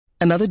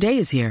Another day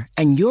is here,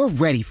 and you're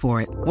ready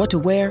for it. What to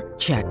wear?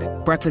 Check.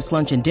 Breakfast,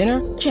 lunch, and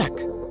dinner? Check.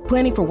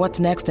 Planning for what's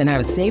next and how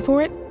to save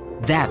for it?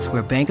 That's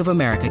where Bank of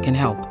America can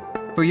help.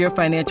 For your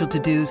financial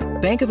to-dos,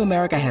 Bank of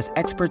America has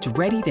experts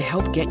ready to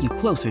help get you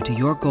closer to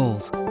your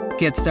goals.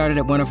 Get started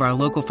at one of our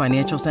local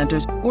financial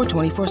centers or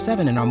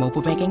 24/7 in our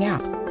mobile banking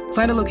app.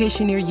 Find a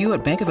location near you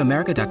at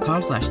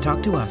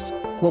bankofamerica.com/talktous.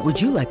 What would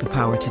you like the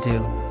power to do?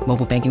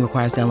 Mobile banking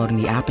requires downloading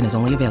the app and is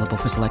only available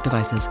for select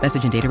devices.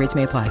 Message and data rates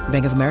may apply.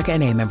 Bank of America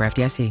N.A., member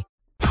FDIC.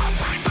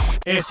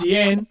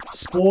 SEN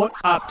Sport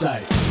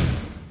Update.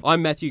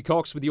 I'm Matthew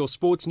Cox with your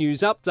sports news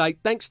update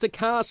thanks to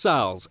Car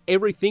Sales.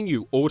 Everything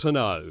you ought to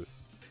know.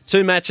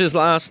 2 matches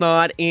last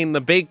night in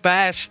the Big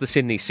Bash. The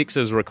Sydney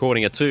Sixers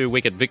recording a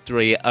 2-wicket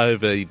victory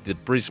over the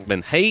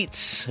Brisbane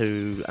Heat,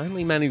 who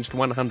only managed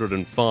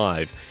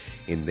 105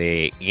 in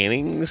their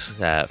innings.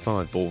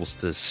 5 balls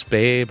to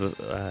spare but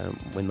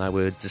when they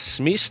were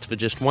dismissed for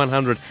just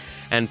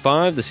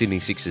 105. The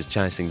Sydney Sixers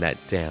chasing that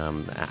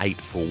down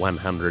 8 for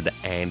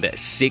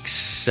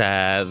 106.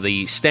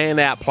 The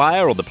standout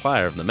player, or the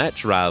player of the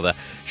match rather,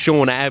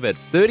 Sean Abbott,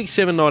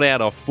 37 not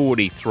out off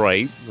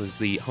 43, was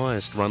the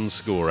highest run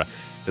scorer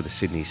for the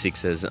Sydney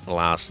Sixers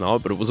last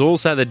night, but it was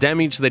also the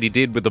damage that he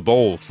did with the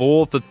ball.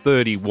 4 for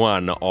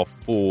 31 off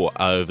 4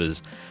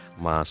 overs.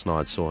 Last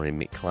night saw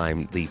him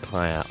claim the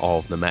player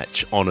of the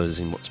match honours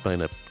in what's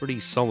been a pretty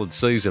solid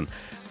season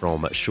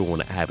from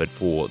Sean Abbott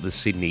for the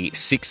Sydney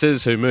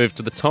Sixers, who moved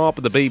to the top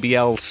of the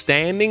BBL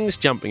standings,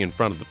 jumping in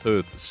front of the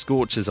Perth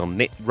Scorchers on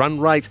net run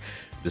rate.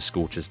 The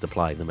Scorchers to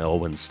play the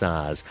Melbourne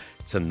Stars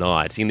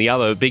tonight. In the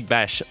other Big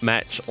Bash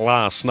match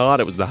last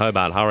night, it was the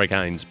Hobart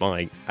Hurricanes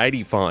by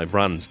 85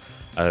 runs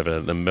over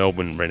the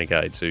Melbourne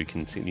Renegades, who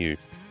continue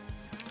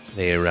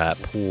their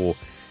poor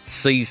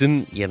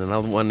season. Yet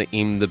another one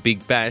in the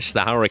Big Bash.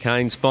 The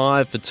Hurricanes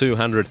 5 for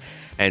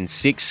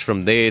 206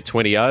 from their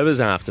 20 overs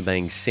after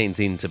being sent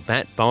in to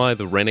bat by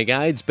the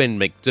Renegades. Ben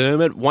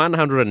McDermott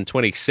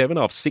 127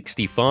 off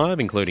 65,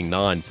 including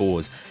 9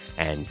 fours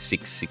and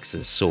 6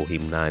 sixes, saw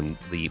him named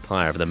the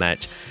player of the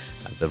match.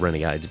 The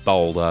Renegades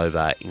bowled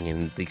over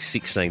in the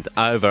 16th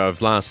over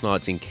of last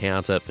night's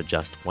encounter for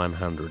just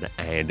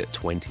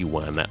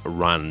 121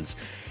 runs.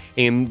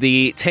 In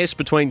the test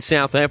between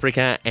South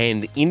Africa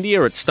and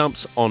India, it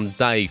stumps on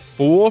day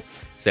 4.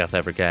 South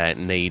Africa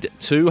need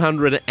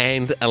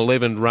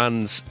 211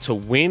 runs to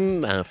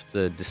win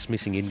after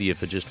dismissing India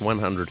for just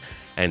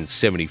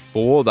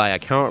 174. They are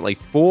currently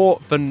 4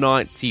 for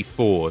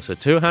 94, so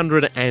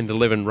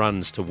 211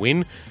 runs to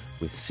win,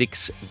 with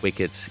 6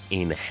 wickets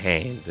in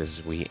hand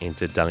as we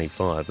enter day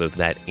 5 of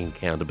that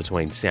encounter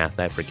between South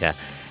Africa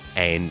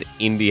and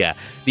India.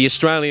 The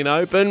Australian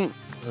Open,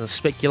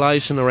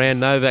 speculation around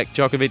Novak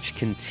Djokovic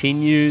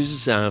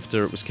continues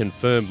after it was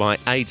confirmed by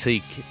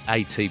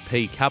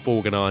ATP Cup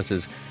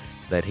organisers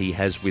that he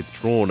has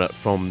withdrawn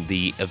from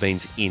the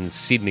event in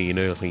Sydney in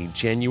early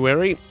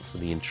January. So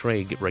the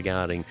intrigue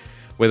regarding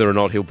whether or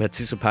not he'll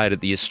participate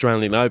at the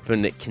Australian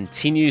Open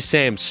continues.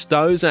 Sam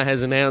Stosur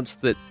has announced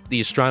that the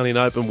Australian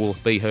Open will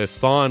be her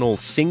final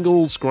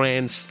singles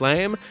Grand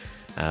Slam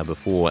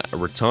before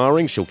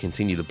retiring. She'll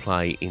continue to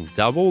play in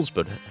doubles,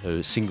 but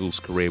her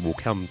singles career will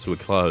come to a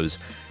close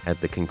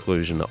at the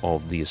conclusion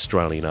of the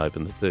Australian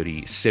Open. The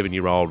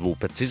 37-year-old will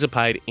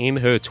participate in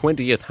her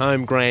 20th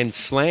home Grand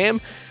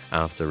Slam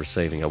after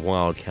receiving a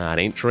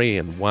wildcard entry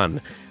and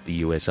won the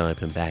US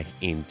Open back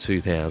in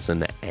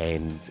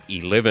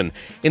 2011.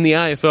 In the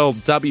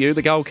AFLW,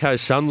 the Gold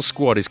Coast Suns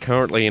squad is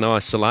currently in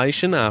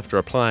isolation after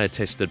a player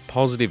tested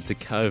positive to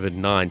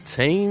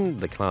COVID-19.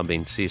 The club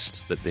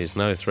insists that there's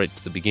no threat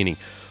to the beginning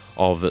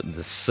of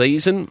the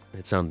season.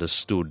 It's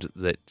understood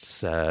that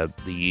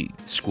the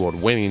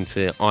squad went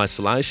into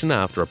isolation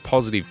after a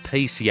positive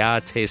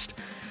PCR test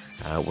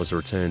was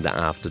returned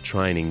after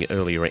training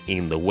earlier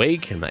in the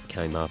week, and that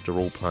came after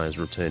all players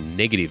returned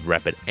negative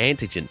rapid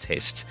antigen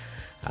tests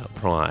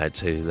prior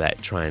to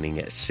that training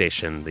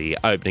session. The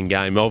opening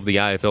game of the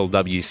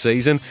AFLW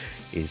season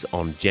is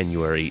on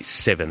January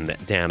 7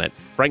 down at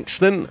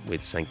Frankston,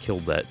 with St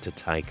Kilda to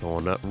take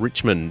on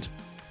Richmond.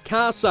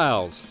 Car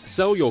Sales.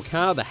 Sell your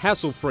car the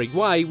hassle-free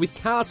way with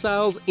Car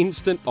Sales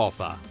Instant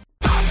Offer.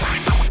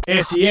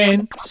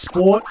 SEN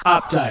Sport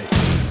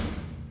Update.